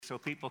so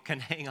people can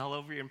hang all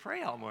over you and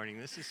pray all morning.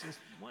 This is just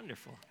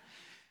wonderful.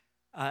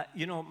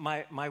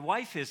 My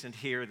wife isn't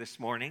here this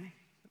morning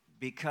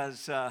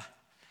because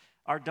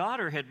our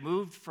daughter had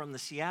moved from the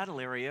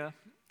Seattle area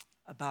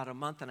about a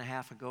month and a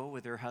half ago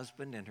with her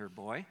husband and her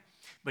boy,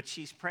 but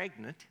she's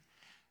pregnant,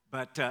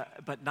 but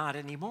not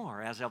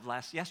anymore as of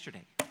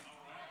yesterday.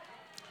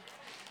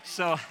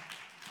 So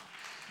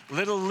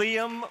little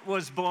Liam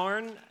was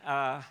born.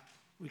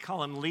 We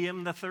call him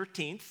Liam the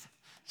 13th.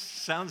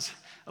 Sounds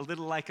a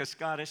little like a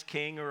Scottish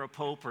king or a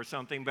pope or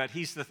something, but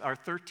he's our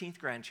 13th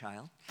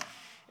grandchild,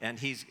 and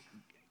he's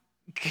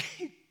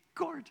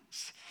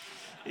gorgeous.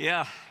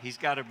 Yeah, he's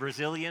got a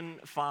Brazilian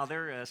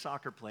father, a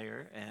soccer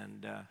player,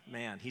 and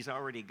man, he's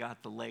already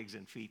got the legs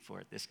and feet for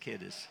it. This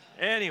kid is.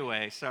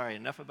 Anyway, sorry,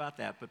 enough about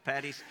that. But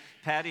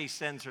Patty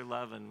sends her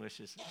love and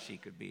wishes she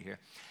could be here.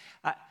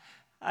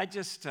 I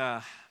just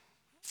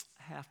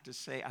have to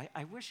say,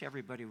 I wish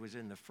everybody was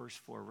in the first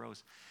 4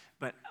 rows,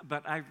 but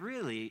I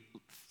really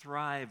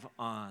thrive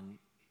on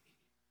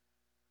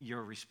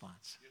your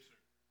response. Yes,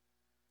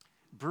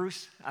 sir.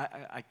 Bruce,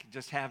 I could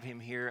just have him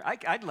here.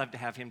 I'd love to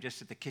have him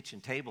just at the kitchen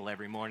table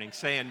every morning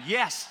saying,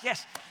 yes,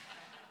 yes.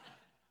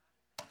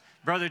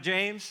 Brother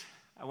James,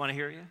 I want to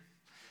hear you.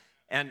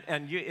 And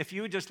if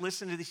you would just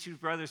listen to these two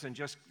brothers and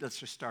let's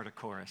just start a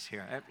chorus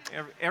here.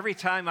 Every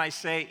time I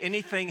say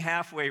anything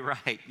halfway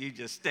right, you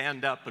just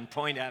stand up and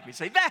point at me and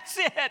say, that's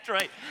it,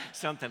 right?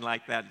 Something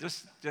like that.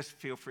 Just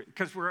feel free,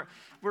 because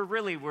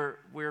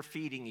we're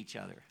feeding each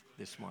other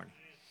this morning.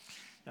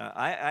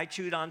 I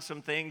chewed on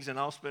some things and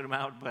I'll spit them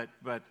out,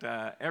 but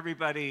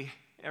everybody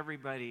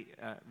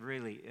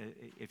really,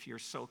 if you're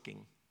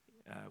soaking,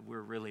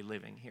 we're really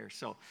living here.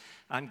 So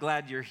I'm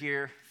glad you're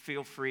here.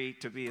 Feel free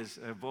to be as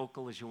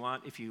vocal as you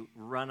want. If you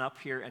run up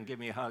here and give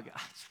me a hug,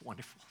 it's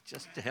wonderful,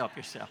 just to help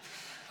yourself.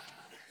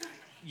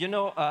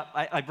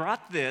 I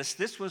brought this.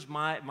 This was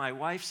my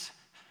wife's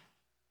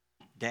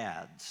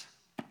dad's.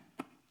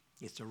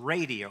 It's a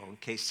radio, in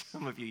case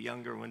some of you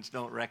younger ones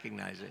don't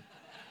recognize it.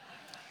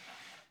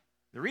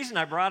 The reason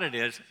I brought it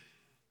is,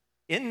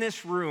 in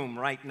this room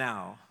right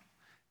now,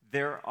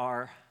 there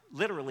are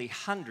literally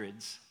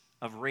hundreds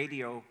of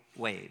radio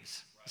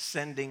waves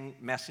sending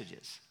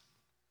messages.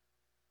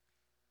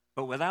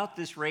 But without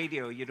this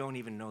radio, you don't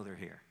even know they're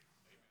here.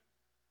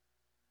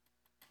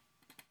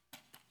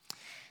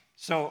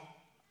 So,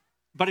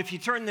 but if you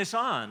turn this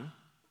on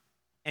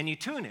and you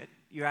tune it,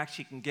 you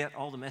actually can get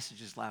all the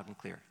messages loud and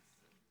clear.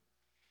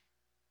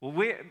 Well,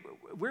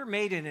 we're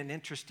made in an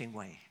interesting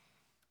way.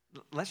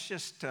 Let's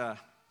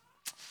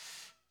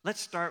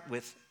start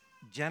with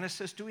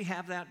Genesis. Do we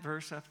have that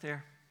verse up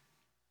there?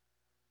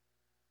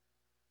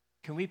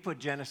 Can we put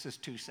Genesis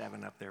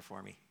 2:7 up there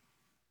for me?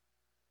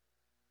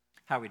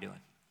 How are we doing?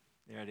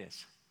 There it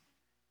is.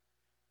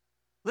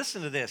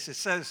 Listen to this. It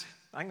says,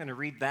 I'm going to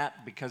read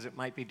that because it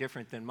might be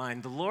different than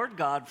mine. The Lord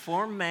God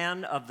formed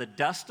man of the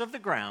dust of the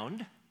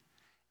ground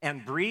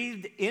and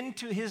breathed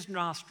into his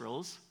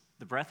nostrils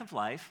the breath of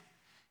life,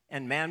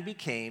 and man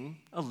became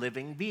a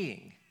living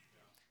being.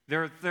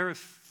 There are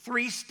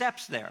 3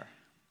 steps there.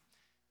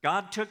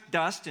 God took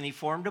dust and he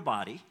formed a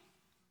body.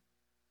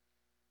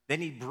 Then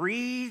he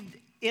breathed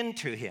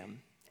into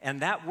him.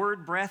 And that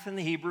word breath in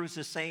the Hebrew is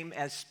the same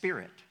as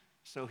spirit.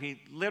 So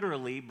he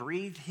literally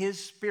breathed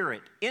his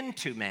spirit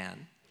into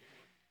man.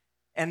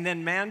 And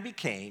then man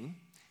became,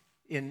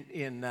 in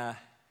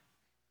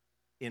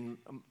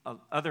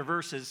other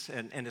verses,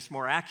 and it's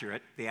more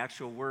accurate, the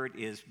actual word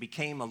is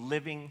became a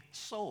living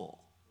soul.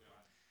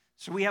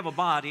 So we have a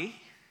body,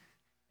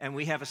 and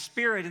we have a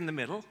spirit in the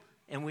middle,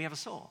 and we have a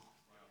soul.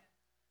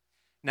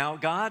 Now,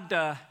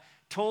 God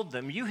told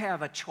them, you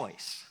have a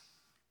choice.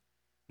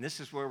 And this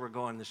is where we're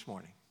going this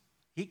morning.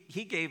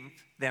 He gave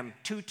them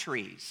 2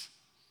 trees.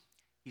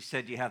 He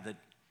said you have the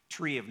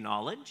tree of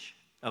knowledge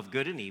of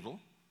good and evil,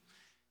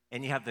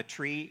 and you have the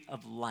tree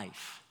of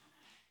life.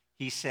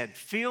 He said,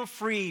 feel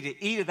free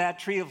to eat of that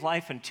tree of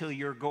life until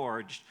you're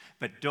gorged,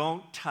 but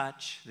don't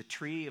touch the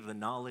tree of the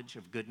knowledge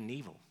of good and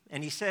evil.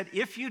 And he said,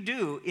 if you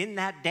do, in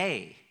that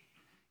day,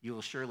 you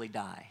will surely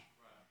die.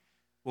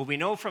 Well, we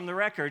know from the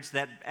records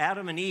that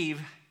Adam and Eve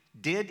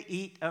did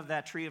eat of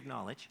that tree of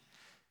knowledge,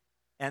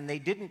 and they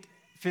didn't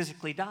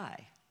physically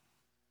die,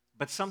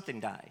 but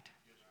something died.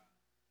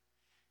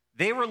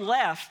 They were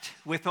left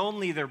with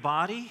only their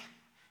body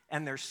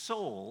and their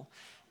soul,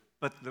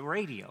 but the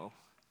radio,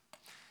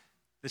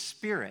 the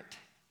spirit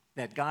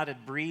that God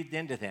had breathed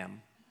into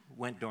them,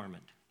 went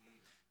dormant.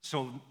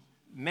 So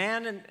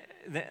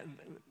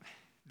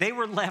they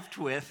were left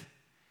with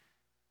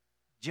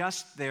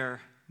just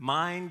their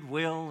mind,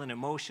 will, and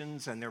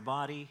emotions, and their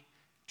body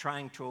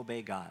trying to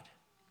obey God.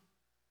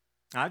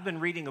 Now, I've been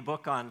reading a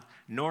book on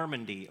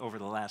Normandy over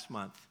the last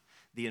month,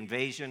 the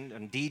invasion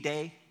on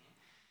D-Day,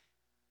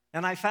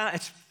 and I found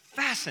it's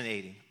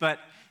fascinating. But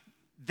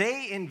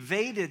they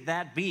invaded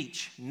that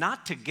beach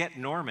not to get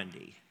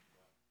Normandy,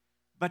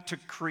 but to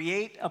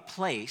create a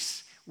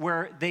place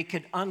where they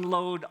could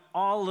unload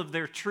all of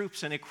their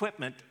troops and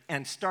equipment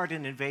and start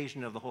an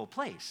invasion of the whole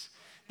place.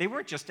 They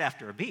weren't just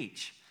after a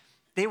beach.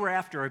 They were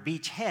after a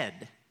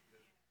beachhead.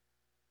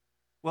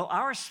 Well,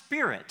 our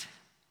spirit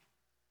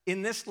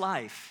in this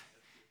life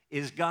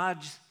is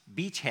God's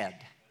beachhead.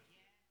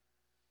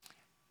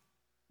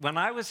 When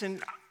I was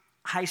in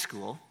high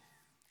school,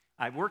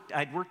 I'd worked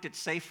at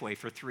Safeway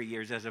for 3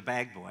 years as a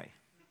bag boy.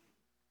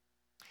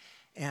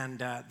 And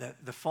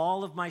the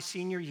fall of my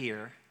senior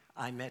year,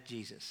 I met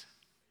Jesus.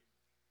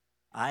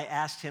 I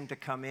asked him to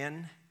come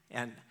in,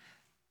 and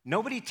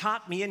nobody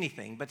taught me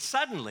anything, but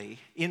suddenly,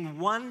 in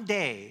one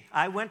day,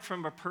 I went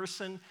from a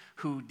person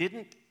who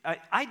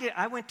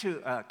I went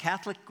to a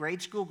Catholic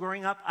grade school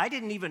growing up. I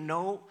didn't even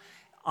know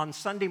on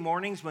Sunday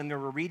mornings when they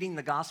were reading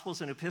the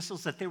Gospels and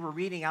Epistles that they were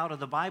reading out of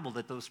the Bible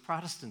that those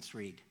Protestants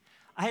read.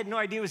 I had no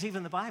idea it was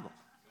even the Bible.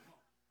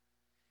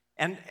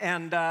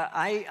 And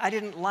I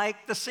didn't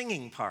like the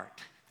singing part.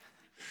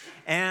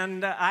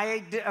 And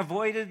I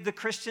avoided the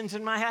Christians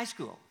in my high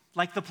school,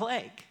 like the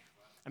plague.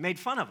 I made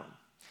fun of them.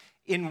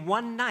 In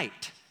one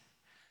night,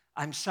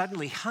 I'm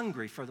suddenly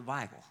hungry for the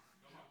Bible.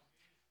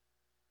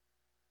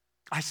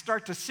 I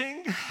start to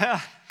sing.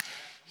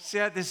 See,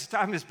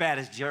 I'm as bad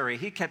as Jerry.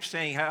 He kept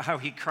saying how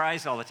he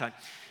cries all the time.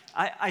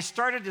 I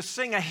started to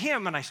sing a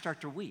hymn, and I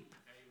start to weep.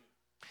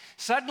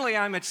 Suddenly,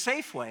 I'm at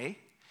Safeway,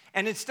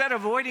 and instead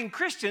of avoiding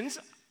Christians,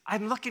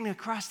 I'm looking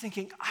across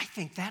thinking, I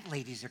think that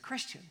lady's a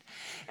Christian.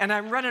 And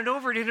I'm running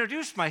over to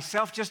introduce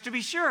myself just to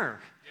be sure.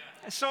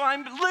 Yeah. So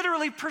I'm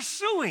literally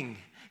pursuing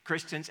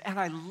Christians, and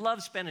I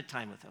love spending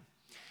time with them.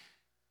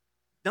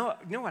 No,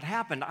 you know what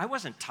happened? I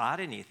wasn't taught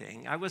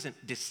anything. I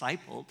wasn't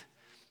discipled.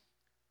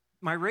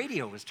 My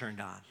radio was turned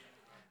on.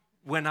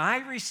 When I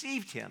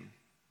received him,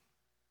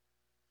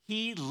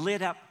 he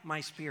lit up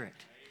my spirit.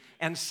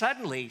 And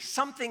suddenly,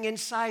 something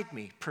inside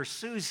me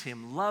pursues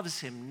him,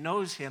 loves him,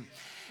 knows him.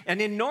 And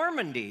in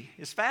Normandy,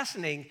 it's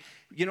fascinating,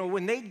 you know,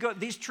 when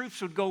these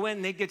troops would go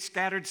in, they'd get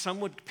scattered. Some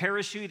would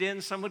parachute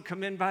in, some would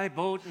come in by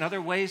boat and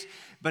other ways.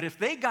 But if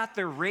they got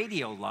their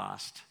radio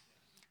lost,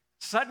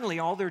 suddenly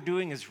all they're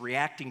doing is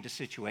reacting to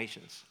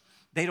situations.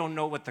 They don't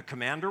know what the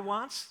commander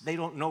wants. They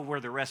don't know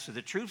where the rest of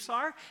the troops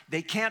are.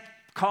 They can't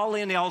call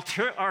in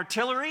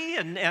artillery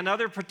and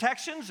other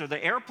protections or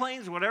the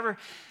airplanes, whatever.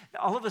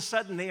 All of a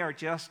sudden, they are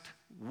just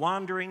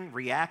wandering,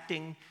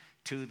 reacting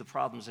to the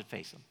problems that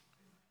face them.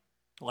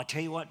 Well, I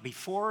tell you what,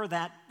 before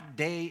that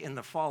day in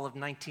the fall of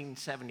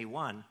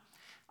 1971,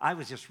 I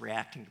was just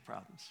reacting to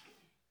problems.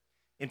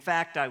 In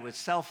fact, I was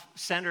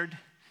self-centered,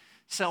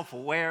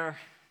 self-aware,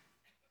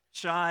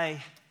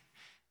 shy,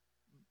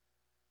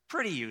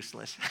 pretty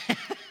useless.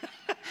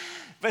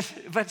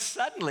 But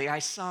suddenly I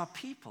saw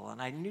people,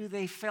 and I knew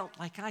they felt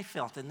like I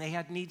felt, and they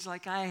had needs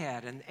like I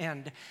had.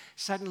 And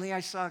suddenly I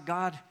saw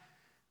God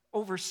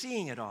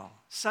overseeing it all.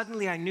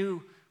 Suddenly I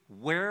knew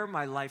where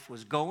my life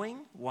was going,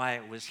 why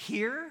it was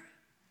here,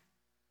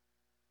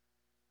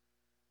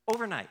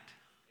 overnight.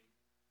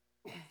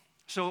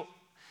 So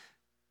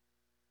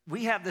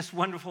we have this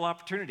wonderful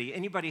opportunity.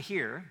 Anybody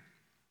here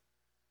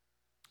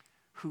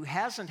who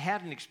hasn't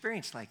had an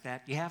experience like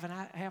that, you have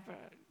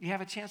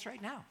a chance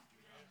right now.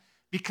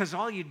 Because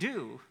all you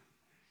do,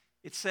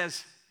 it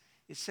says,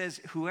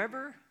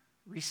 whoever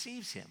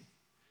receives him,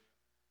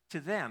 to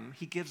them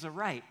he gives a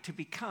right to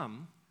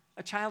become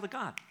a child of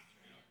God.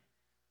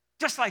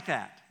 Just like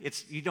that.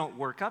 You don't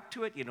work up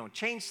to it, you don't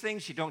change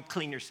things, you don't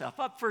clean yourself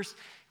up first,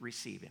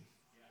 receive him.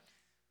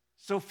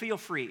 So feel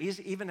free,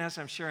 even as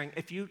I'm sharing,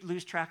 if you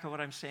lose track of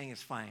what I'm saying,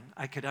 it's fine.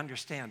 I could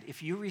understand.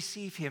 If you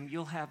receive him,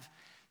 you'll have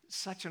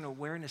such an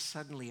awareness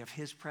suddenly of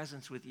his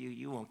presence with you,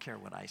 you won't care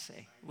what I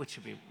say, which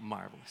would be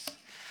marvelous.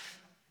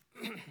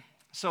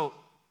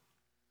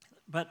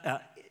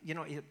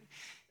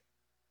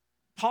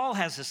 Paul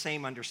has the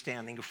same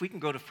understanding. If we can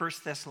go to 1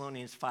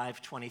 Thessalonians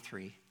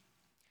 5:23,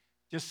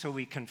 just so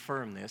we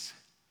confirm this.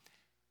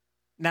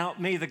 Now,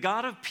 may the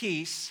God of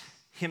peace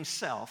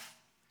himself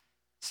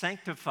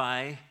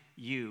sanctify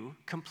you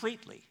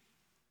completely,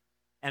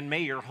 and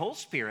may your whole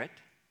spirit,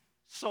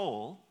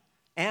 soul,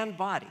 and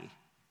body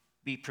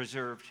be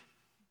preserved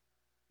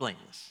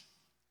blameless.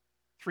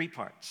 3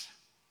 parts.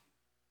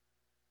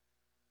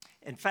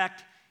 In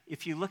fact,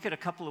 if you look at a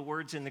couple of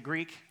words in the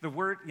Greek, the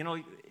word,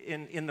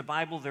 in the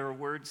Bible, there are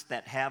words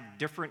that have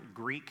different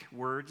Greek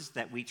words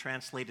that we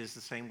translate as the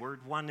same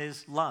word. One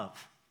is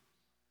love.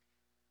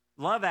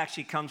 Love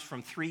actually comes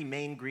from 3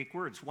 main Greek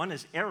words. One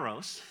is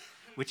eros,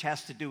 which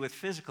has to do with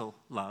physical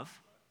love,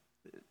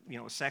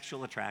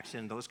 sexual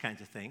attraction, those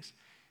kinds of things.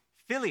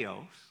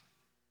 Philios,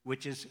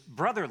 which is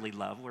brotherly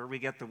love, where we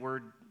get the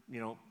word,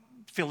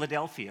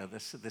 Philadelphia, the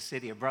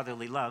city of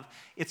brotherly love.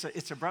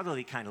 It's a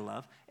brotherly kind of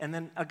love. And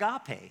then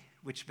agape,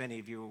 which many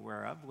of you are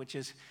aware of, which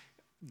is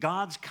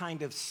God's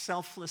kind of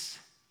selfless,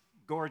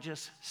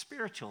 gorgeous,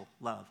 spiritual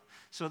love.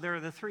 So there are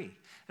the 3.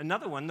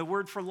 Another one, the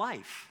word for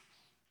life.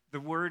 The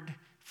word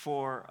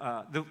for,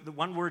 the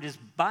one word is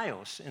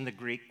bios in the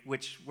Greek,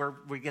 where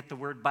we get the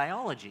word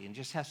biology, and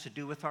just has to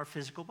do with our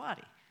physical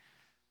body.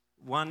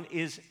 One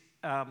is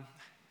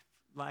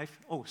life.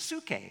 Oh,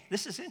 suke.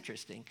 This is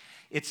interesting.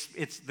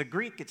 It's the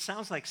Greek. It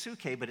sounds like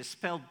suke, but it's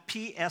spelled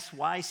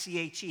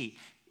Psyche.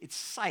 It's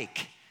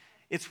psych.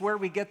 It's where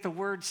we get the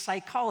word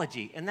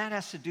psychology, and that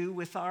has to do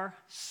with our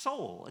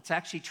soul. It's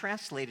actually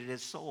translated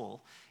as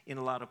soul in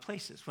a lot of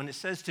places. When it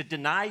says to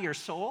deny your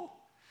soul,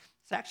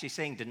 it's actually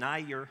saying deny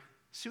your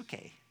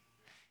psyche,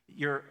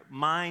 your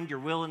mind, your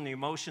will, and the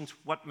emotions,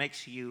 what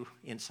makes you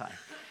inside.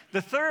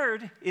 The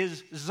third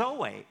is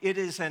Zoe. It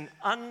is an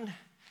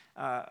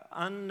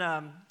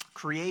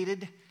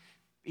uncreated,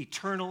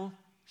 eternal,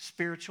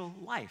 spiritual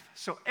life.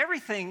 So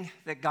everything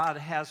that God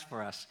has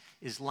for us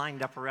is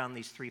lined up around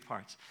these three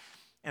parts.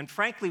 And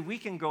frankly, we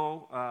can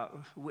go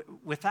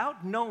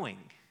without knowing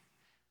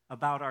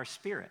about our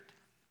spirit.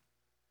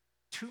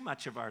 Too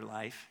much of our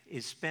life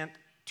is spent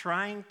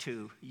trying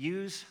to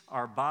use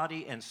our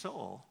body and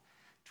soul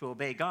to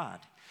obey God.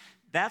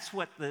 That's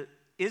what the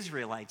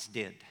Israelites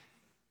did.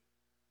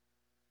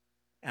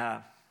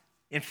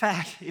 In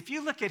fact, if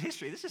you look at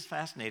history, this is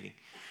fascinating.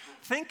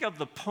 Think of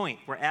the point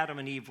where Adam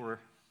and Eve were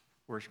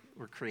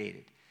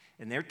created.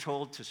 And they're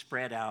told to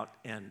spread out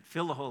and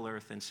fill the whole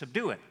earth and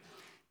subdue it.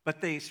 But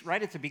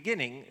right at the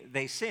beginning,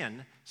 they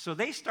sin, so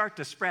they start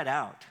to spread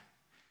out.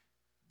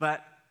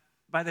 But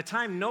by the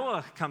time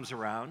Noah comes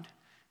around,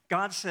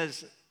 God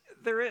says,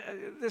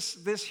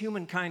 this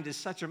humankind is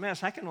such a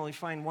mess, I can only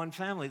find one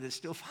family that's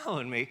still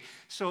following me.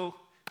 So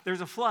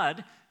there's a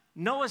flood.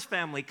 Noah's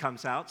family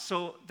comes out,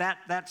 so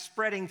that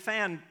spreading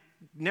fan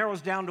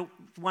narrows down to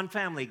one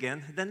family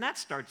again. Then that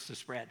starts to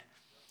spread.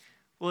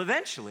 Well,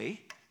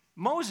 eventually,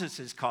 Moses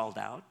is called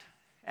out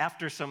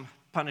after some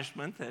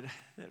punishment that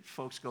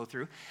folks go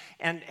through.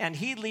 And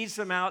he leads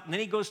them out, and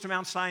then he goes to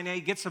Mount Sinai,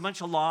 gets a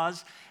bunch of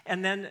laws,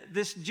 and then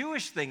this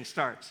Jewish thing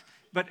starts.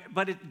 But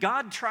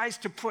God tries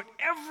to put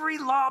every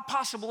law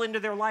possible into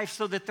their life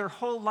so that their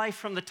whole life,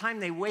 from the time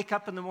they wake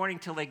up in the morning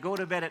till they go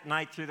to bed at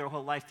night, through their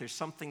whole life, there's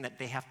something that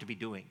they have to be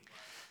doing.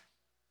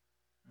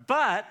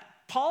 But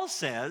Paul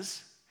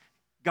says,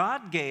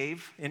 God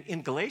gave,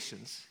 in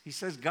Galatians, he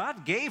says,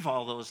 God gave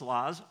all those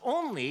laws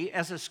only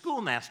as a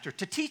schoolmaster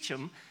to teach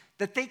them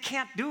that they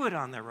can't do it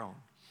on their own.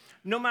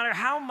 No matter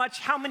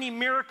how many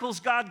miracles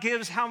God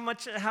gives,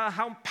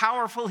 how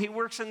powerful he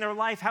works in their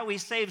life, how he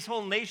saves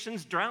whole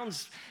nations,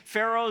 drowns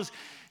pharaohs,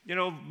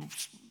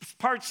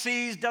 parts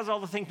seas, does all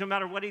the things, no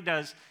matter what he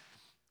does,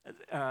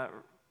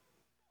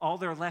 all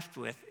they're left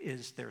with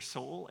is their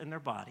soul and their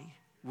body,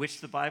 which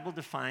the Bible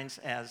defines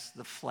as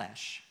the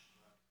flesh.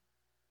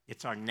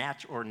 It's our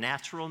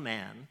natural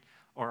man,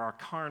 or our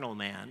carnal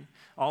man.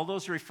 All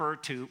those refer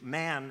to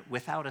man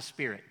without a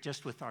spirit,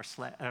 just with our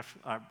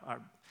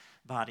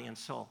body and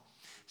soul.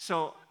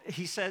 So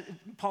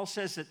Paul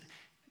says that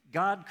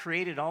God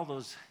created all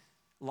those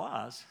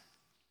laws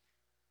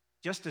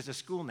just as a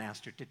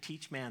schoolmaster to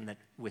teach man that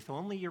with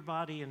only your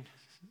body and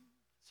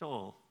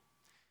soul,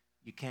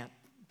 you can't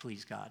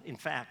please God. In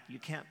fact, you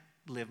can't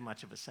live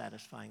much of a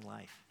satisfying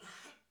life.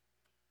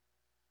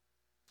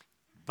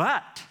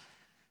 But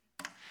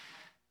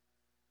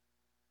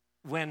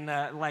when,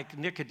 like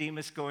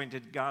Nicodemus going to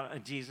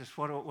God, Jesus,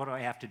 what do I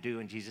have to do?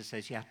 And Jesus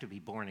says, you have to be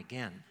born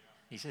again.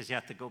 He says, you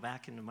have to go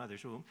back in the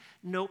mother's womb.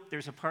 Nope,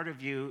 there's a part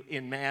of you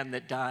in man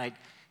that died.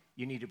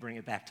 You need to bring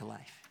it back to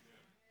life.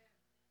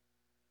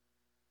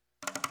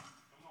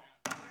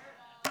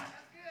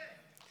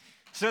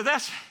 So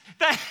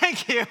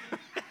thank you.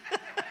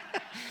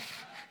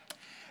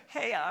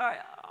 Hey,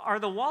 are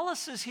the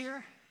Wallaces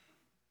here?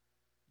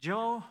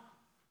 Joe?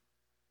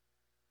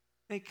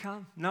 They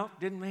come? Nope,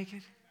 didn't make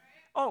it.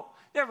 Oh,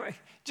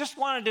 just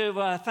wanted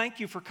to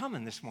thank you for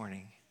coming this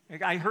morning.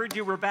 I heard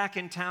you were back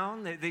in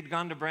town. They'd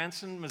gone to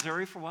Branson,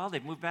 Missouri for a while.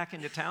 They've moved back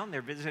into town.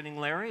 They're visiting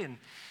Larry and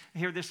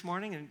here this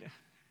morning, and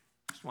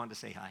just wanted to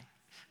say hi.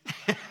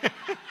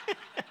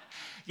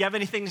 You have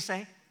anything to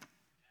say?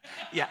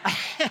 Yeah.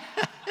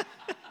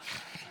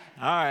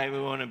 All right, we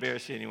won't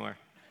embarrass you anymore.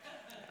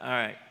 All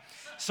right.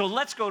 So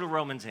let's go to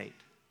Romans 8.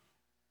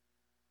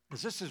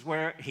 Because this is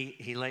where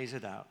he lays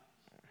it out.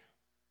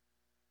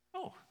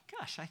 Oh,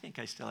 gosh, I think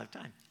I still have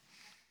time.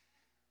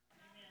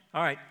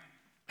 All right.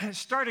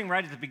 Starting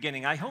right at the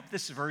beginning, I hope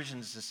this version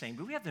is the same.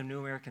 Do we have the New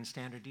American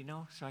Standard, do you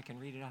know, so I can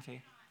read it off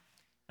here?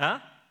 Huh?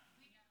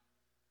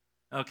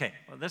 Okay,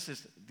 well, this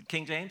is the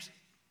King James?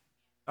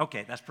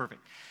 Okay, that's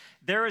perfect.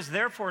 There is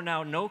therefore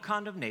now no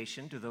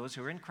condemnation to those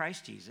who are in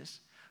Christ Jesus,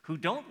 who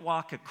don't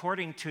walk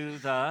according to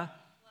the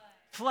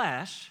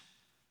flesh,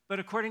 but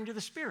according to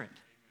the Spirit.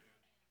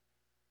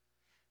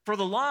 For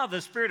the law of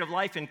the Spirit of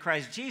life in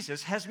Christ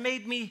Jesus has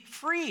made me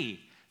free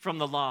from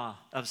the law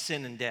of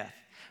sin and death.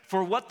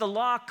 For what the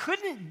law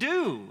couldn't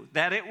do,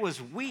 that it was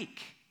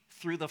weak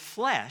through the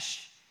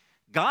flesh,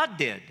 God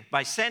did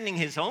by sending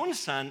his own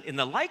Son in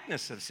the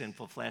likeness of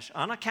sinful flesh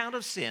on account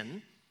of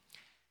sin.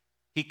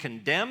 He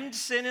condemned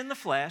sin in the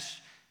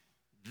flesh.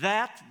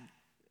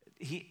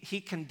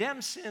 He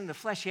condemned sin in the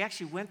flesh. He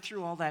actually went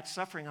through all that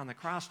suffering on the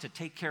cross to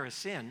take care of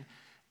sin.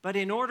 But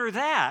in order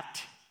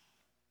that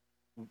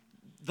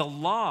the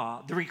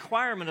law, the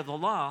requirement of the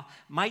law,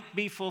 might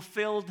be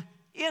fulfilled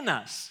in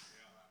us.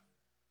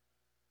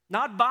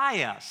 Not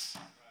by us.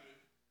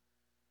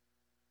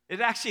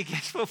 It actually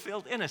gets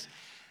fulfilled in us.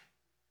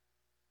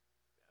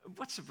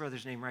 What's the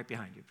brother's name right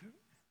behind you?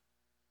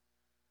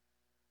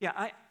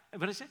 Yeah,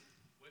 what is it?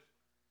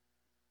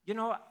 You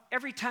know,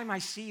 every time I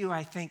see you,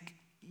 I think,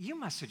 you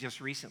must have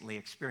just recently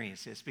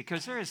experienced this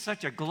because there is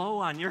such a glow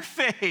on your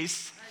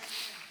face.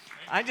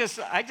 I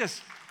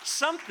just,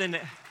 something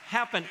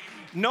happened.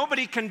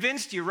 Nobody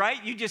convinced you,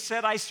 right? You just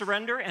said, I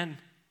surrender, and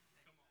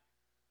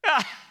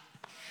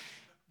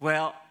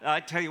well, I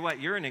tell you what,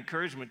 you're an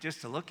encouragement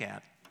just to look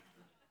at.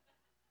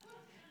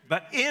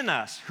 But in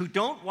us, who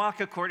don't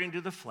walk according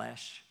to the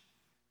flesh,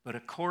 but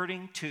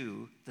according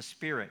to the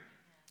Spirit.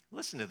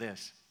 Listen to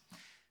this.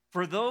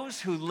 For those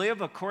who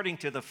live according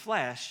to the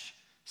flesh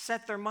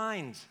set their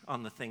minds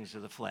on the things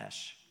of the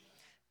flesh.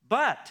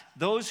 But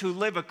those who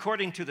live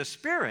according to the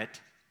Spirit,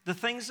 the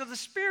things of the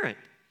Spirit.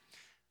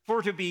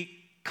 For to be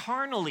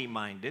carnally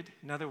minded,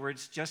 in other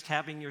words, just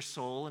having your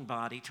soul and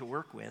body to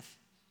work with,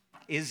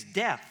 is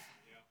death.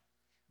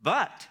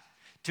 But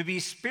to be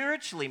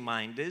spiritually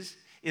minded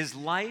is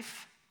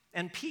life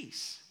and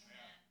peace.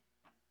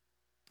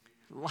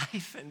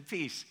 Life and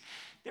peace.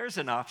 There's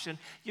an option.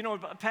 You know,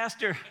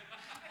 Pastor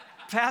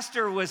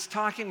was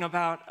talking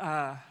about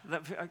a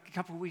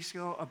couple of weeks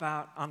ago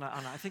about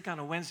I think on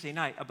a Wednesday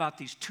night about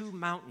these two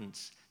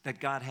mountains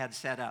that God had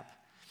set up,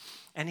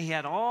 and he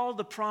had all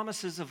the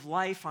promises of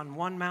life on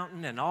one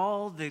mountain and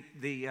all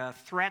the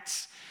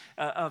threats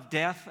of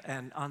death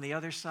and on the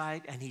other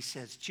side, and he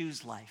says,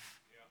 choose life.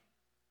 Yeah.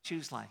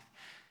 Choose life.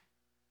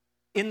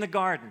 In the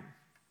garden,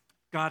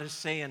 God is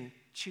saying,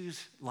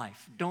 choose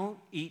life. Don't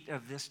eat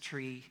of this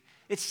tree.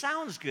 It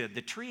sounds good,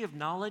 the tree of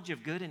knowledge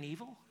of good and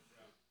evil.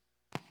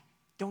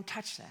 Don't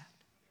touch that.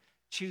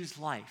 Choose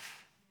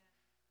life.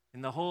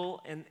 And the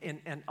whole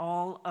and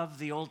all of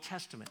the Old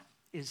Testament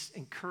is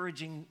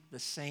encouraging the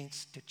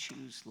saints to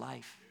choose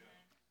life.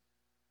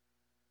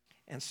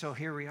 And so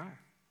here we are.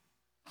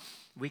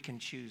 We can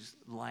choose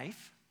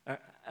life.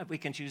 We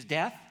can choose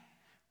death,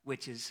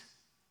 which is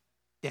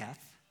death.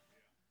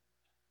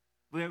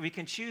 We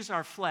can choose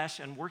our flesh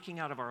and working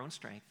out of our own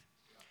strength.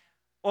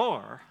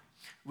 Or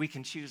we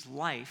can choose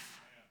life.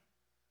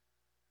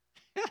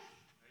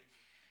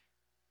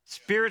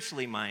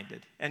 Spiritually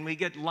minded, and we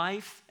get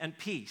life and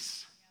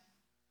peace.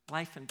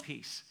 Life and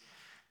peace.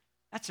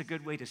 That's a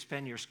good way to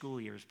spend your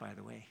school years, by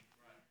the way.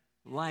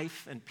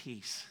 Life and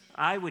peace.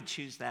 I would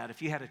choose that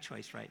if you had a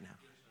choice right now.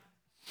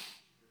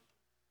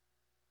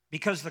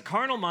 Because the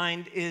carnal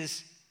mind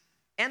is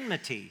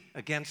enmity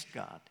against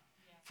God,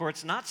 for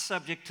it's not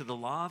subject to the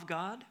law of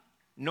God,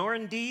 nor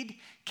indeed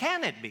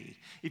can it be.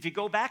 If you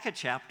go back a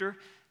chapter,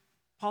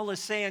 Paul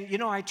is saying, you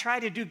know, I try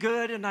to do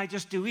good and I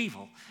just do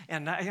evil.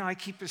 And I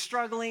keep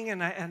struggling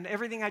and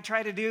everything I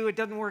try to do, it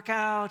doesn't work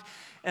out.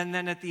 And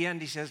then at the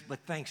end he says, but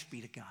thanks be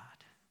to God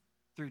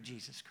through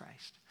Jesus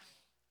Christ.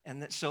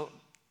 And so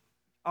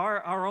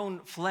our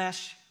own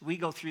flesh, we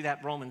go through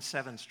that Romans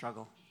 7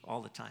 struggle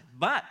all the time.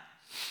 But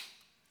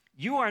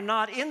you are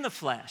not in the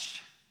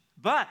flesh,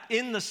 but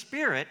in the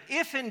Spirit,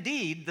 if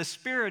indeed the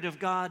Spirit of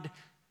God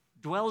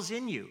dwells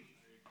in you.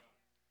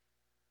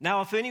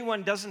 Now, if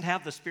anyone doesn't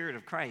have the Spirit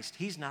of Christ,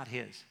 he's not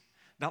his.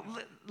 Now,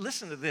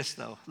 listen to this,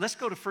 though. Let's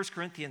go to 1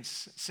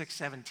 Corinthians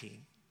 6:17.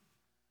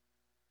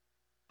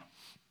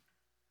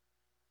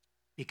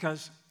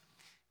 Because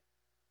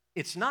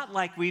it's not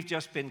like we've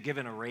just been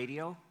given a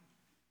radio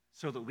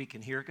so that we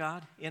can hear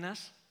God in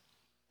us.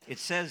 It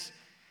says,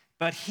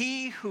 but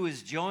he who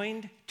is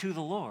joined to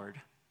the Lord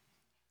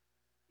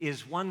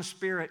is one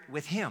spirit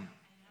with him.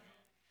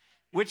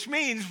 Which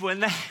means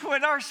when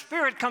our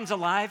spirit comes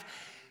alive,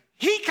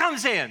 he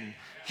comes in.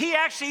 He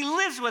actually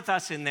lives with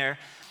us in there.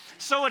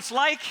 So it's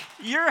like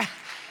you're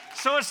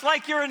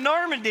in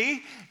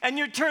Normandy and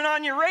you turn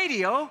on your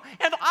radio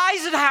and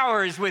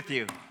Eisenhower is with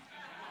you.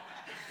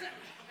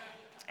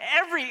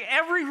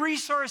 Every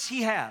resource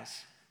he has,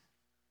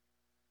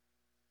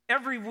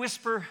 every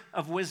whisper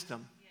of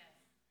wisdom,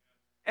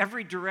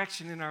 every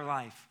direction in our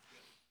life,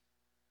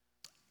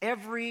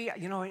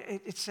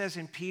 it says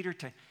in Peter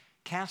to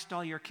cast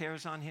all your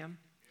cares on him.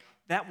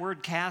 That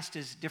word cast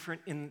is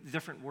different in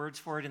different words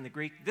for it in the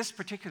Greek. This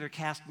particular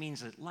cast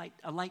means a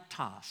light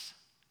toss.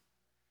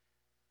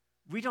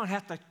 We don't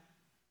have to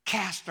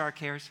cast our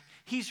cares.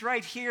 He's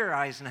right here,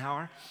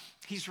 Eisenhower.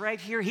 He's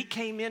right here. He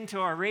came into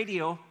our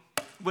radio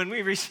when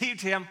we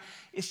received him.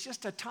 It's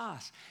just a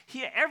toss.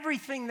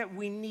 Everything that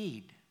we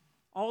need,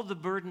 all the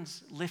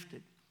burdens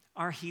lifted,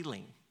 our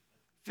healing,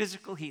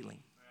 physical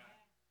healing,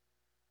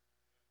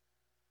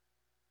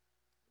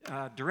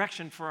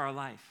 direction for our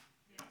life.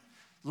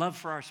 Love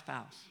for our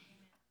spouse.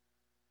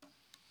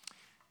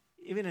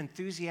 Even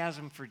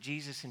enthusiasm for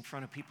Jesus in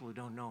front of people who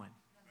don't know him.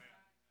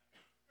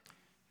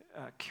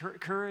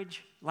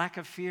 Courage, lack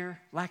of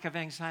fear, lack of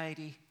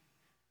anxiety,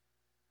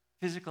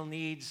 physical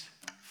needs,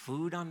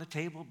 food on the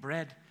table,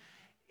 bread.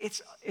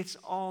 It's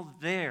all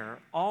there,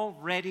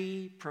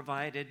 already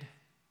provided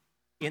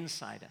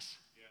inside us.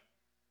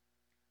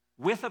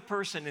 With a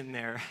person in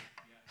there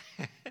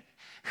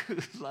who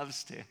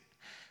loves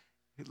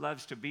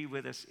to be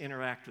with us,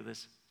 interact with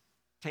us,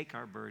 take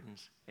our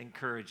burdens,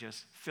 encourage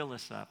us, fill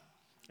us up.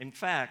 In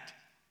fact,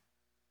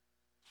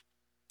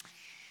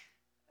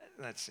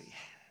 let's see.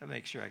 I'll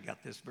make sure I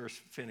got this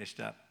verse finished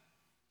up.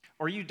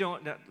 Or you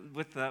don't,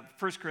 with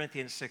 1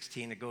 Corinthians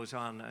 16, it goes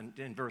on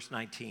in verse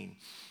 19.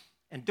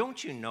 And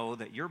don't you know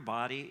that your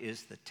body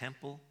is the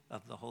temple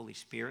of the Holy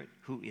Spirit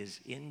who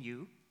is in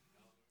you,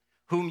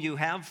 whom you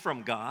have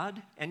from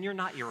God, and you're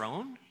not your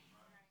own?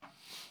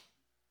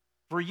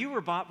 For you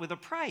were bought with a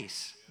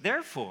price.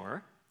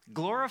 Therefore,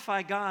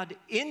 glorify God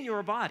in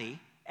your body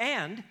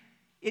and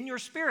in your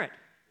spirit,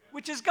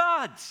 which is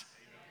God's.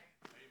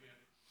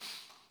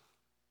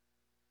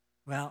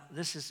 Well,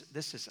 this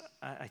is.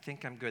 I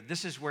think I'm good.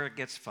 This is where it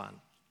gets fun.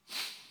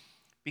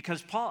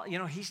 Because Paul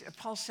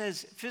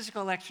says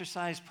physical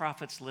exercise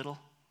profits little,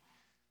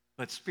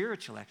 but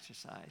spiritual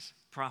exercise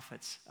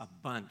profits a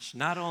bunch,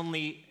 not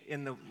only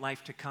in the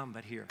life to come,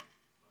 but here.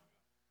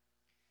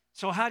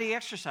 So how do you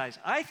exercise?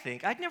 I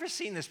think, I'd never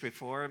seen this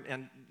before,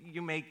 and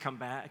you may come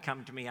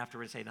to me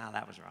afterwards and say, no,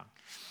 that was wrong.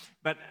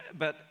 But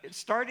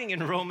starting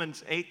in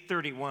Romans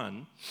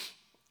 8:31,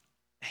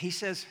 he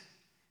says,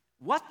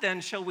 what then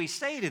shall we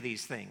say to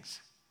these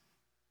things?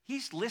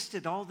 He's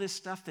listed all this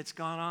stuff that's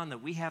gone on,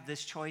 that we have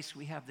this choice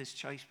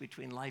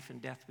between life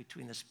and death,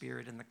 between the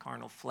spirit and the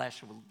carnal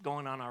flesh,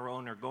 going on our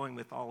own or going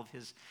with all of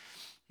his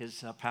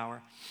power.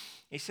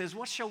 He says,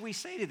 what shall we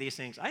say to these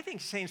things? I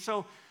think he's saying,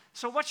 so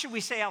what should we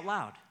say out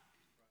loud?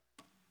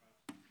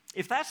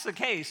 If that's the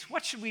case,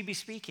 what should we be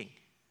speaking?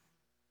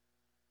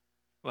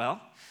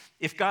 Well,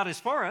 if God is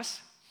for us,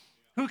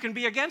 who can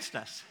be against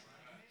us?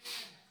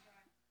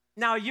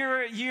 Now,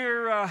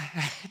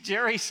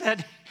 Jerry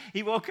said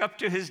he woke up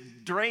to his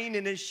drain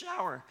in his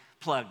shower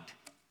plugged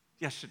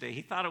yesterday.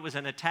 He thought it was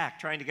an attack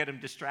trying to get him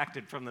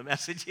distracted from the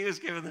message he was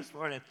given this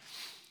morning.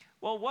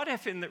 Well, what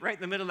if right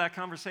in the middle of that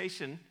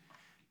conversation,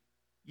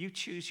 you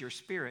choose your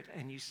spirit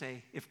and you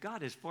say, if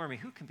God is for me,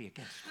 who can be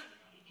against me?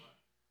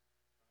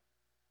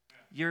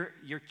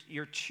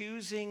 You're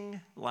choosing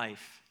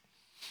life.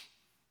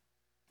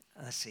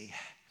 Let's see.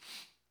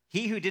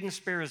 He who didn't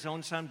spare his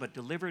own son but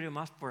delivered him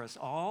up for us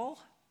all.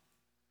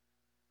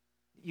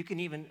 You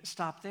can even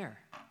stop there.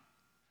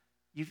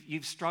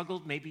 You've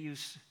struggled, maybe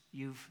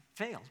you've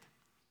failed.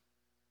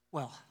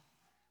 Well,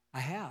 I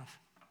have.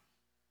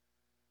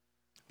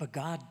 But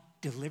God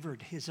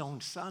delivered his own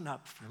son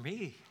up for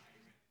me.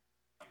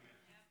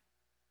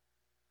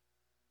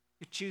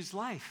 You choose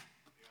life.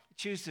 You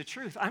choose the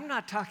truth. I'm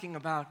not talking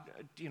about,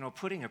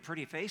 putting a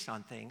pretty face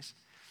on things.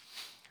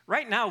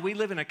 Right now, we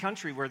live in a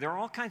country where there are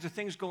all kinds of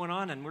things going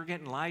on and we're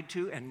getting lied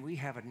to and we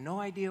have no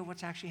idea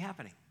what's actually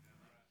happening.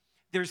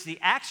 There's the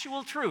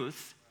actual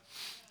truth,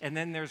 and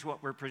then there's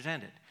what we're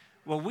presented.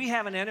 Well, we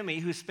have an enemy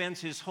who spends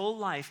his whole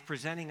life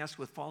presenting us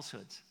with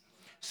falsehoods.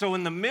 So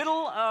in the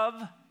middle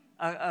of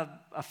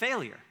a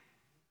failure,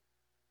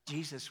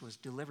 Jesus was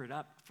delivered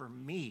up for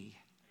me.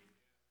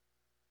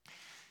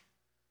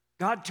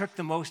 God took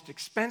the most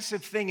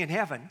expensive thing in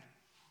heaven,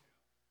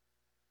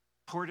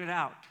 poured it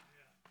out.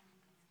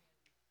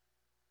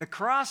 The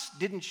cross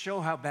didn't show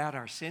how bad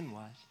our sin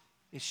was.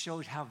 It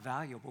showed how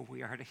valuable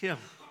we are to him.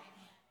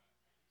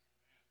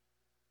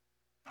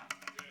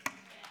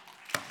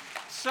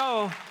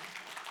 So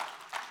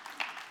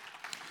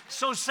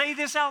say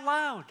this out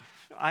loud.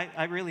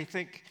 I really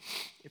think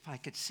if I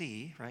could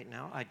see right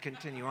now, I'd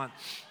continue on.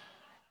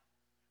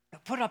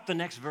 Put up the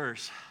next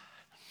verse,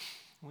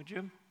 would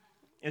you?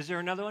 Is there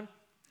another one?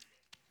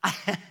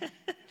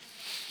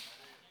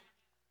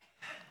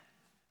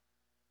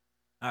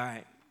 All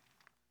right.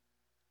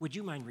 Would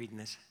you mind reading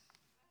this?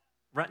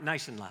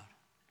 Nice and loud.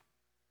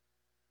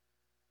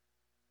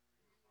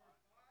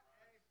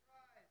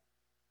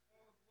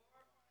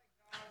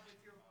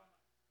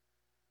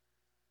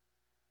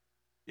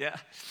 Yeah.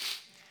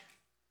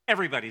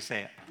 Everybody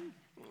say it.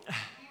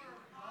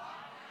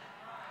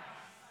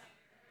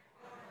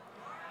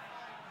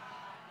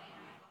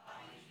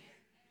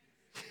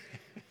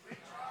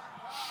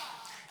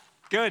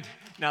 Good.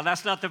 Now,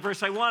 that's not the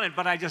verse I wanted,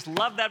 but I just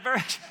love that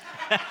verse.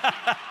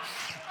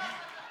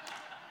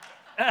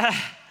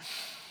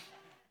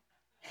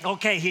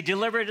 Okay, he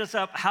delivered us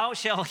up. How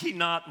shall he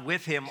not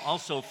with him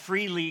also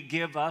freely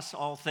give us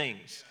all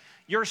things?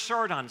 You're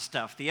short on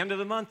stuff. The end of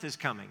the month is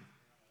coming.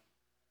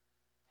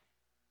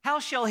 How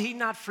shall he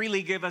not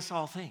freely give us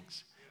all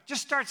things?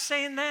 Just start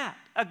saying that.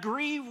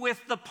 Agree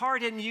with the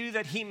part in you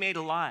that he made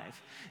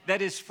alive,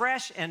 that is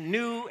fresh and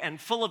new and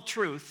full of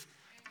truth.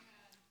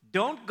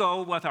 Don't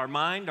go with our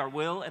mind, our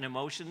will, and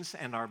emotions,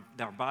 and our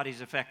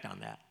body's effect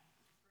on that.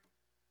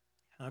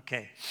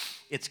 Okay,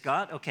 it's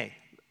God. Okay,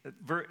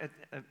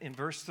 in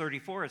verse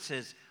 34 it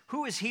says,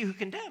 who is he who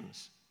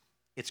condemns?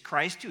 It's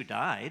Christ who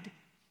died,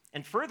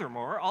 and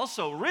furthermore,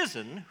 also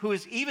risen, who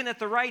is even at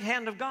the right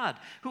hand of God,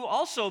 who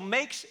also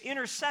makes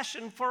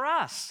intercession for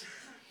us.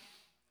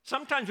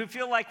 Sometimes we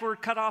feel like we're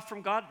cut off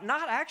from God.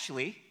 Not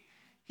actually.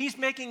 He's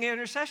making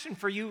intercession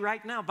for you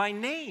right now by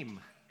name.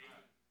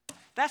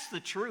 That's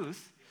the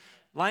truth.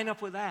 Line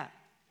up with that.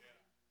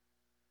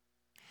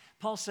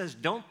 Paul says,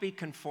 don't be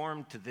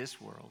conformed to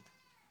this world,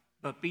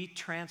 but be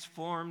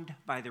transformed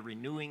by the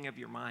renewing of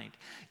your mind.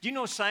 Do you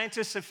know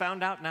scientists have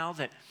found out now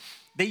that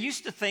they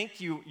used to think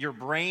your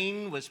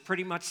brain was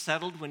pretty much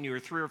settled when you were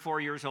 3 or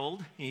 4 years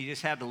old, and you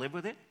just had to live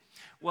with it?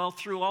 Well,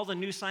 through all the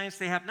new science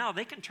they have now,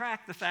 they can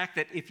track the fact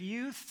that if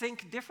you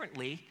think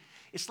differently,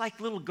 it's like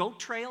little goat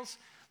trails.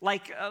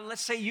 Like,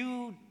 let's say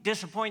you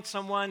disappoint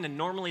someone, and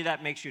normally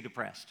that makes you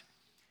depressed.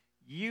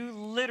 You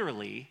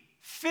literally,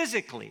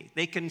 physically,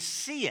 they can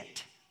see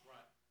it.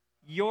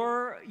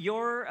 Your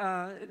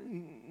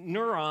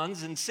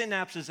neurons and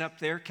synapses up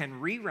there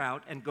can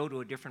reroute and go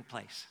to a different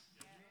place.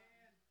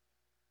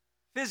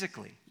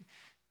 Physically.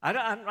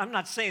 I'm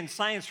not saying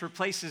science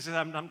replaces it.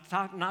 I'm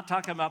not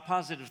talking about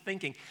positive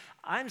thinking.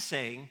 I'm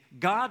saying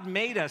God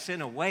made us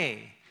in a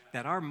way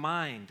that our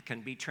mind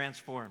can be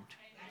transformed.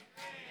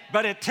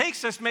 But it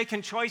takes us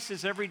making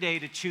choices every day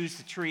to choose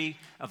the tree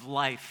of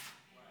life,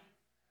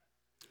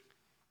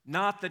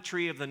 not the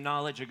tree of the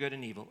knowledge of good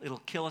and evil. It'll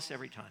kill us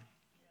every time.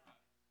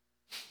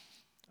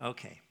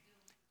 Okay.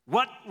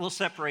 What will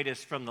separate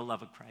us from the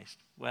love of Christ?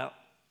 Well,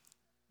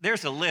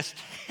 there's a list,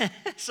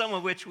 some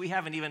of which we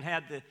haven't even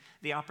had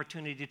the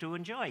opportunity to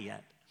enjoy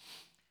yet.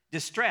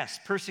 Distress,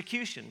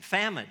 persecution,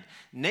 famine,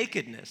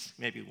 nakedness,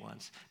 maybe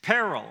once,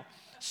 peril,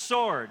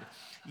 sword.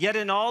 Yet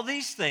in all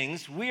these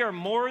things, we are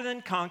more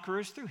than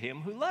conquerors through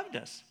him who loved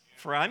us.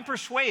 For I'm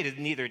persuaded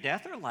neither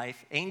death or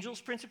life,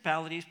 angels,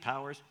 principalities,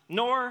 powers,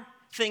 nor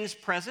things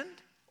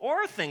present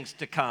or things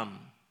to come.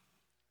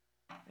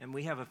 And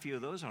we have a few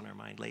of those on our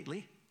mind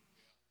lately.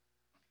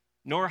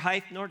 Nor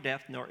height, nor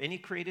depth, nor any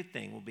created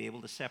thing will be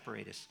able to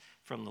separate us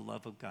from the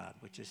love of God,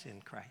 which is in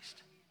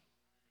Christ.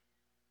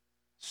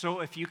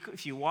 So if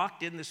you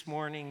walked in this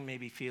morning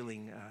maybe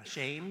feeling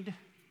ashamed,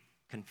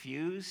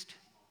 confused,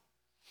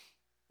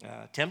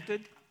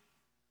 tempted,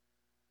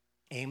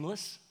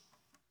 aimless,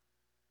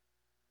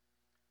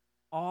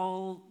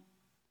 all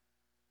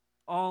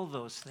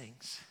those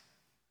things,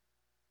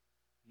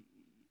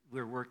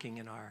 we're working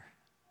in our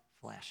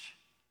flesh.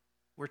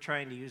 We're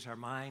trying to use our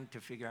mind to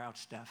figure out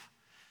stuff,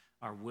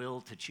 our will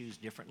to choose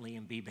differently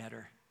and be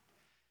better,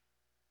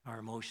 our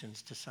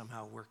emotions to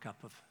somehow work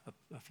up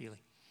a feeling.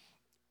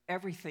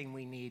 Everything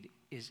we need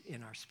is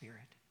in our spirit.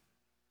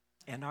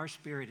 And our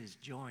spirit is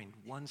joined,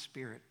 one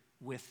spirit,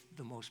 with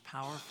the most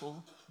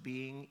powerful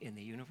being in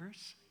the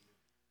universe.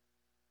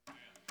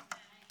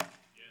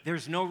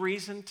 There's no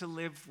reason to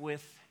live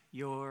with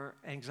your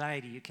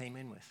anxiety you came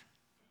in with.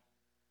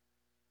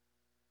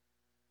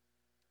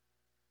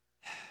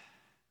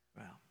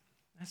 Well,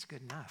 that's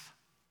good enough.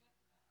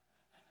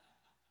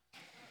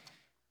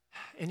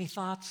 Any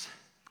thoughts?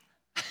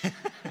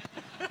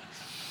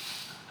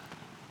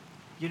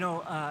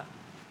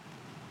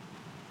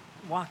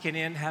 Walking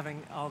in,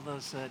 having all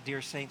those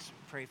dear saints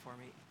pray for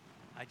me,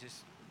 I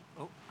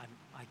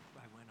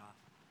went off.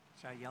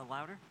 Should I yell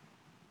louder?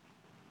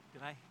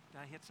 Did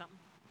I hit something?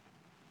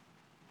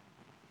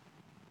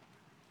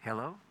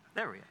 Hello?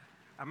 There we are.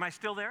 Am I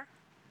still there?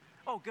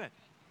 Oh, good.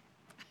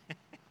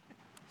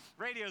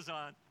 Radio's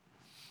on.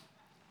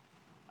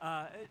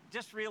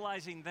 Just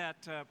realizing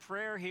that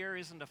prayer here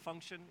isn't a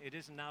function. It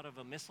isn't out of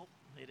a missal.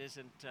 It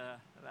isn't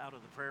out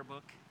of the prayer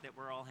book that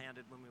we're all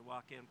handed when we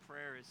walk in.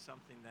 Prayer is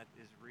something that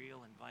is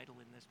real and vital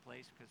in this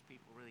place because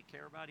people really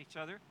care about each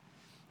other.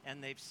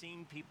 And they've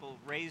seen people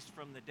raised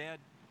from the dead,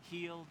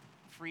 healed,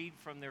 freed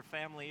from their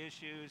family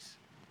issues,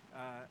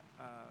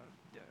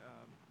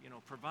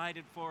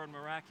 provided for in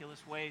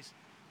miraculous ways.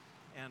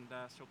 And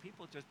so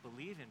people just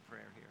believe in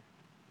prayer here.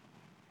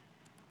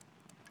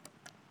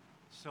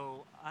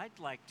 So I'd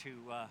like to,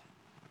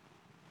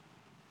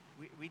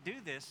 we do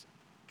this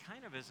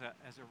kind of as a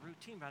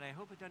routine, but I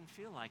hope it doesn't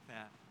feel like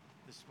that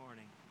this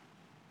morning.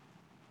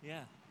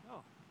 Yeah.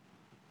 Oh,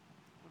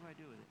 what do I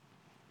do with it?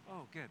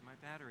 Oh, good, my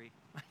battery.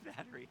 I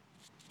have no idea.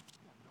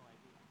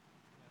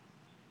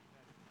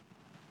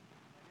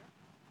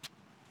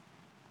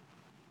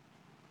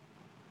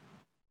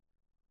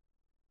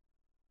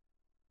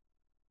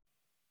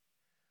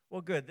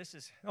 Well, good,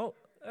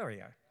 there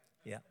we are.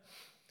 Yeah.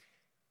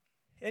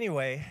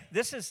 Anyway,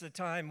 this is the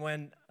time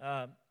when,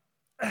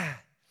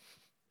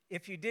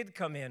 if you did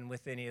come in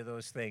with any of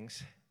those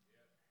things,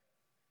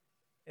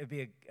 it'd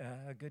be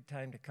a good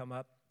time to come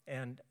up.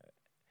 And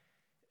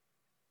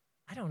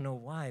I don't know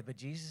why, but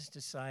Jesus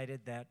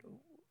decided that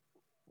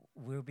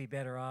we'll be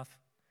better off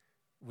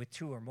with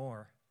two or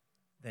more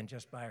than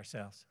just by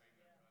ourselves.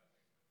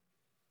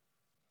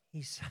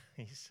 He's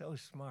so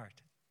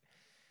smart.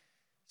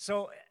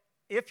 So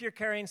if you're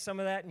carrying some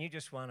of that and you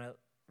just want to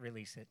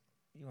release it,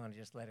 you want to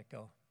just let it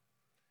go.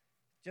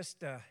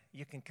 Just,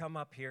 you can come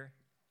up here,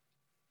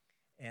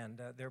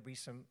 and there'll be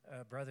some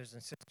brothers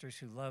and sisters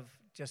who love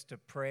just to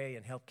pray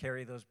and help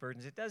carry those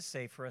burdens. It does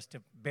say for us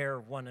to bear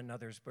one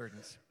another's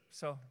burdens.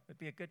 So it'd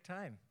be a good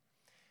time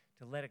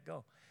to let it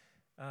go.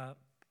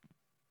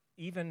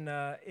 Even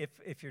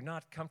if you're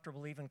not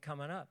comfortable even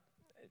coming up,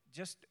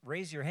 just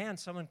raise your hand.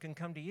 Someone can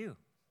come to you.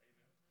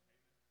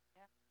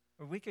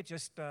 Or we could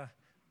just,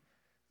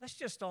 let's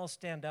just all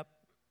stand up.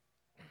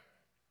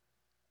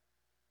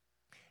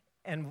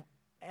 And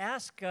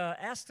ask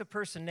the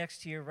person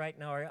next to you right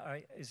now,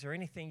 is there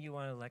anything you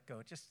want to let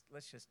go?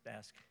 Let's just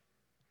ask.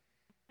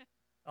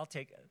 I'll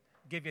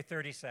give you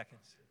 30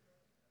 seconds.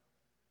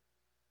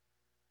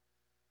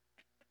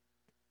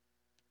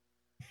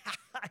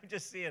 I I'm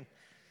just seeing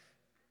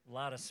a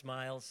lot of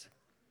smiles.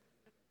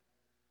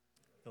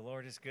 The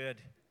Lord is good.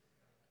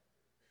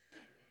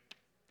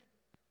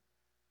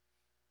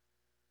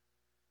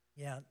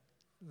 Yeah,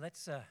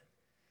 let's,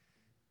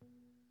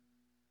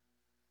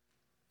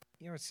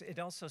 it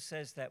also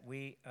says that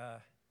we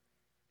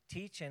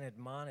teach and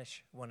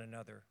admonish one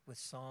another with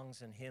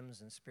songs and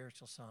hymns and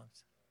spiritual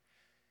songs.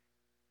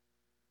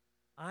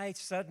 I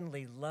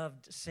suddenly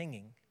loved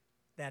singing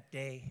that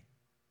day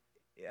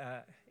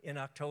in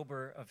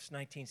October of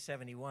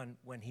 1971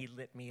 when he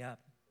lit me up.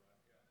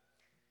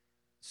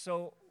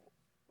 So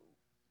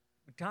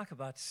we talk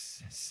about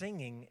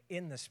singing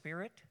in the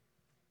Spirit.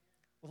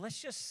 Well,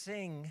 let's just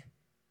sing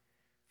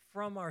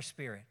from our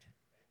spirit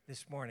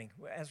this morning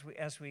as we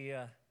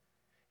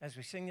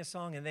sing this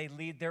song, and they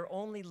lead. They're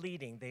only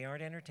leading; they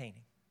aren't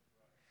entertaining.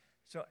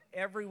 So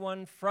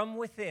everyone from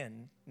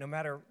within, no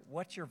matter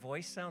what your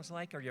voice sounds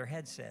like or your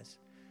head says,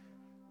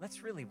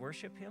 let's really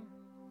worship Him.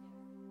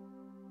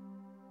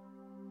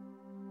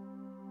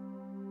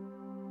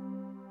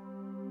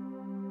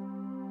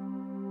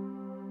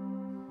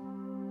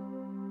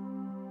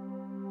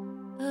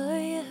 Are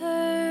you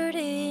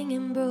hurting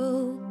and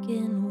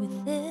broken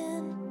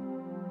within?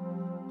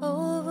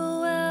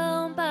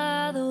 Overwhelmed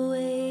by the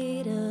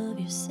weight of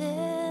your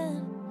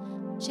sin?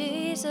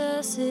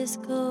 Jesus is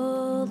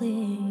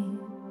calling.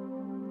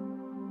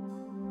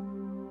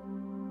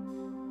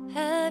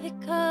 Have you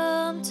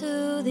come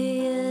to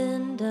the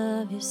end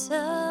of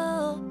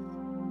yourself?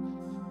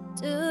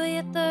 Do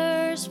you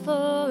thirst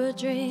for a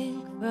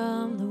drink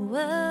from the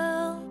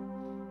well?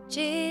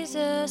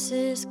 Jesus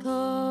is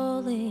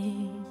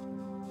calling.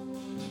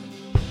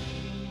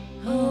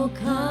 Oh,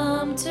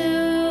 come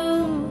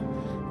to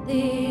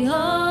the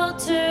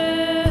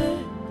altar.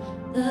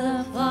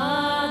 The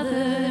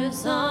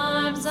Father's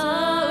arms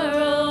are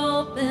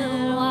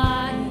open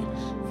wide.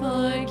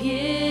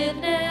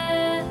 Forgiveness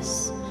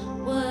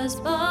was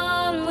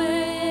bought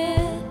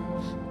with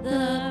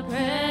the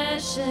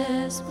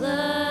precious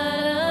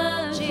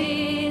blood of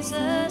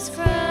Jesus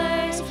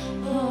Christ.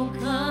 Oh,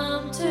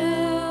 come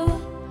to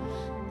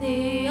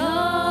the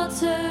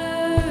altar.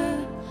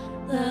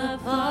 The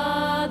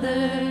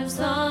Father's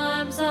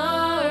arms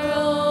are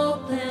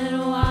open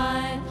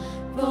wide.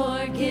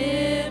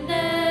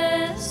 Forgiveness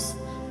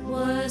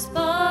was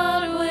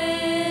bought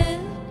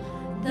with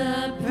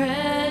the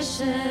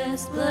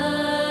precious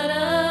blood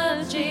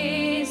of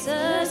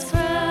Jesus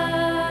Christ.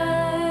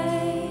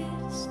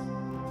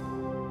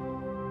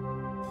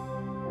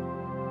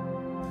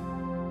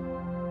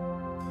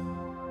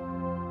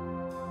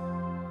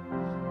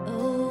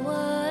 Oh,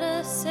 what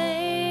a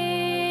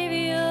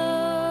Savior!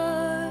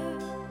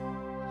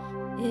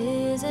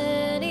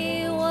 Isn't He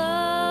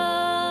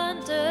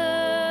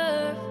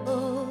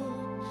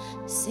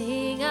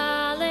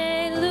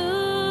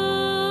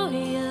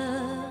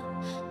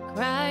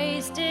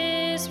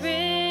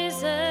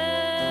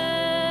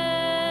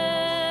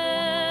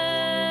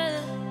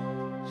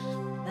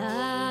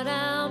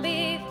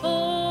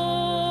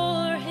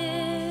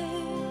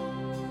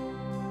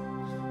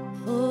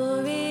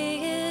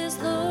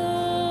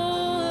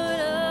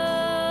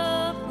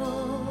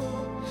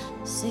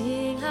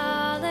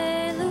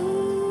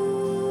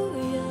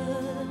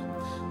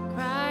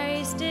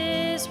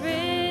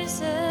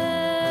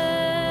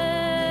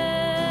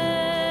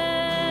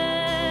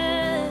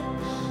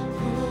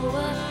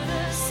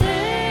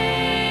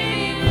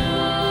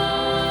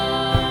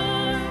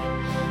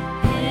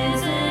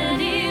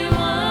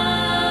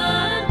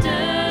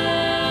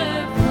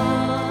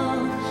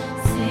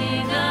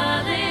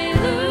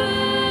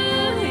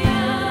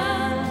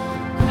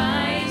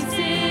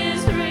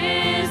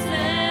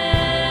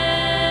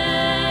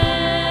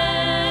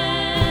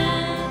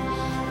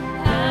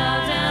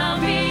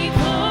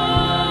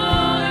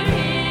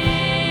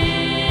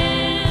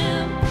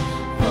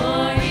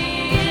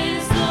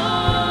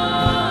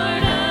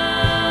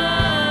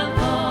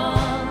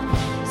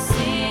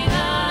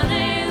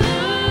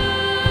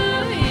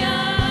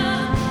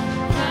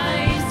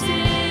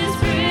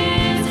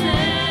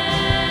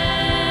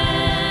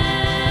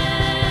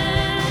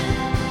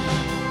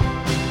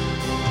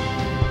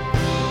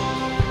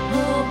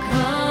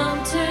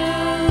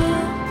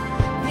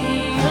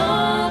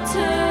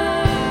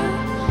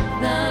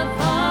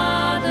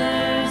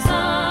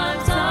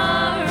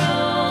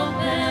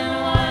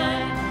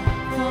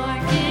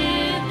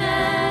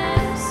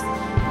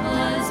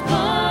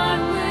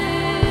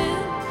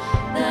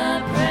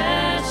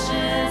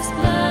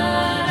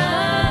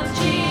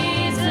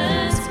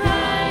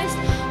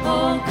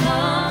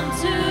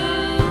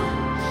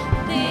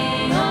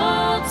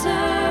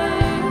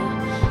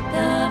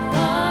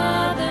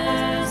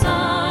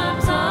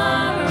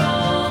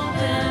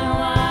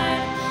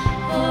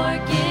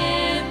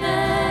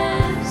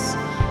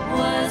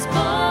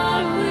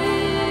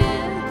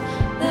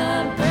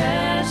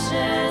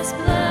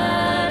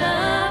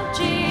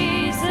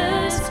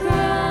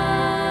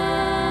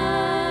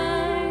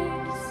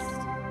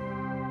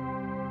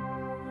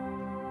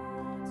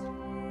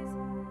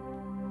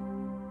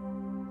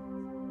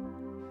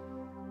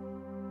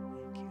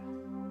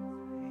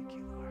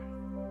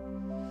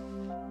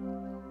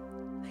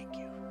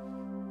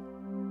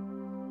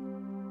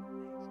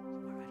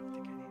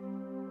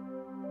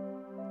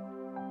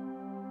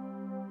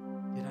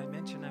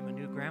mention I'm a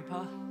new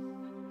grandpa?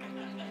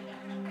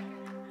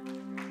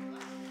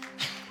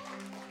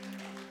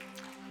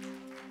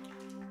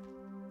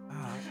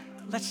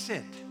 Let's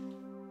sit.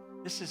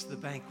 This is the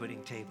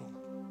banqueting table.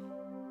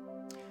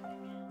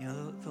 You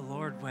know, the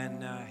Lord,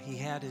 when he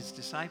had his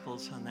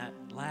disciples on that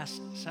Last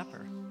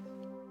Supper,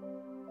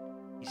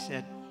 he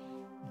said,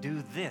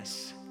 do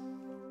this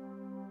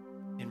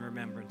in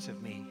remembrance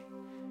of me.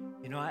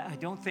 You know, I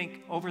don't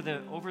think over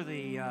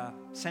the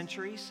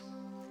centuries,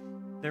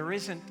 there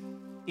isn't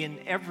in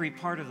every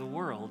part of the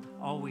world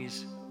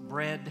always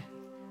bread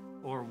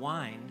or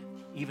wine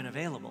even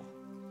available.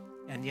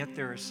 And yet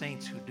there are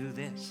saints who do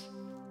this.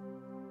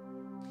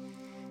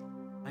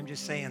 I'm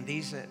just saying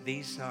these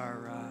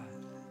are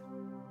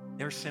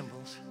they're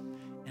symbols,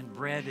 and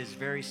bread is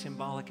very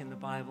symbolic in the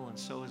Bible, and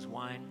so is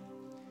wine.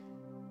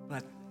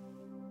 But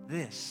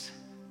this,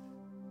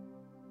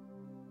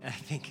 I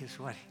think, is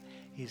what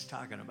he's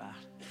talking about.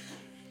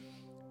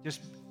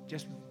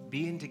 Just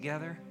being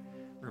together,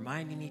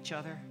 reminding each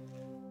other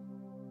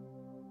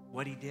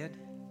what he did,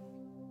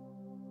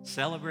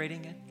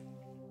 celebrating it.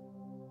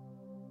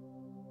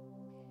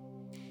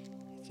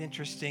 It's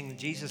interesting,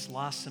 Jesus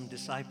lost some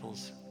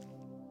disciples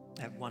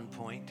at one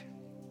point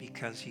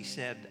because he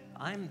said,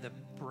 I'm the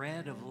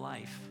bread of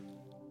life.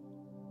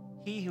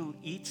 He who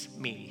eats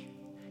me,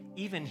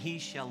 even he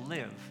shall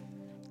live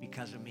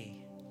because of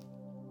me.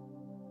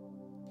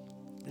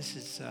 This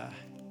is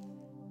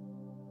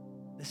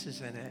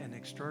an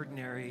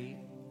extraordinary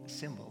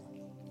symbol.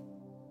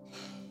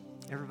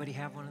 Everybody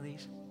have one of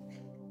these?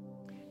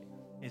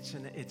 It's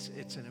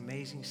an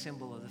amazing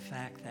symbol of the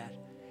fact that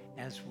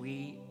as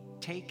we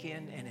take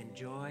in and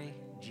enjoy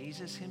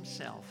Jesus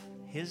himself,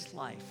 his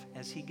life,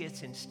 as he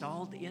gets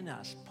installed in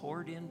us,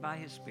 poured in by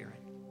his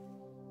Spirit,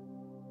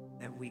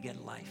 that we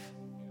get life.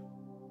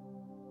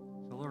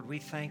 So Lord, we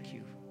thank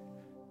you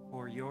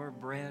for your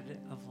bread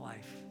of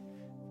life,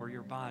 for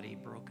your body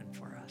broken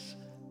for us.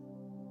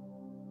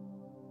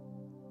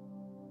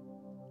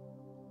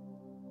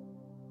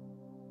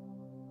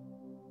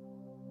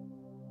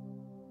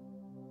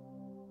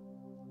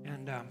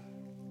 And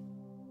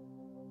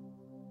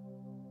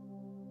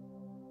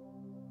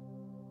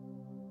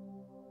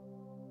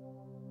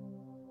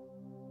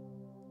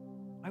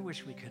I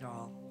wish we could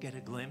all get a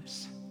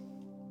glimpse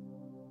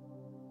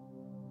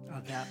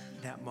of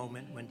that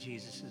moment when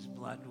Jesus'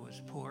 blood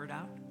was poured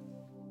out.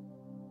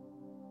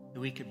 That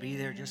we could be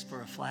there just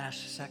for a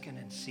flash second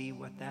and see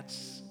what that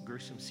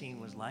gruesome scene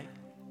was like.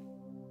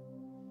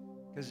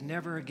 Because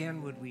never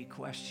again would we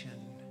question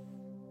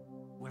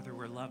whether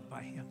we're loved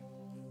by him.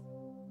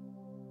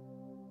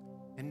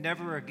 And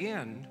never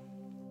again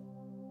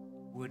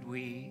would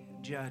we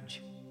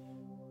judge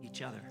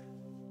each other.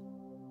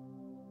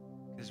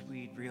 Because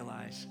we'd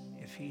realize,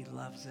 if he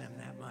loves them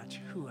that much,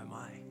 who am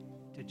I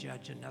to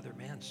judge another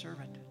man's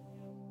servant?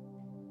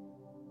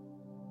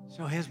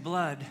 So his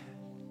blood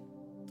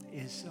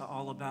is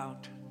all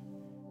about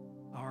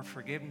our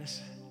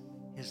forgiveness,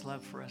 his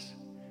love for us,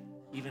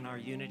 even our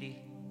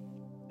unity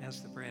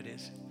as the bread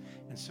is.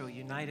 And so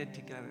united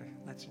together,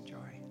 let's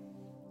enjoy.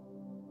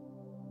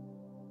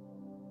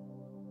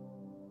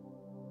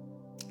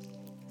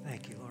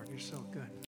 Thank you, Lord. You're so good.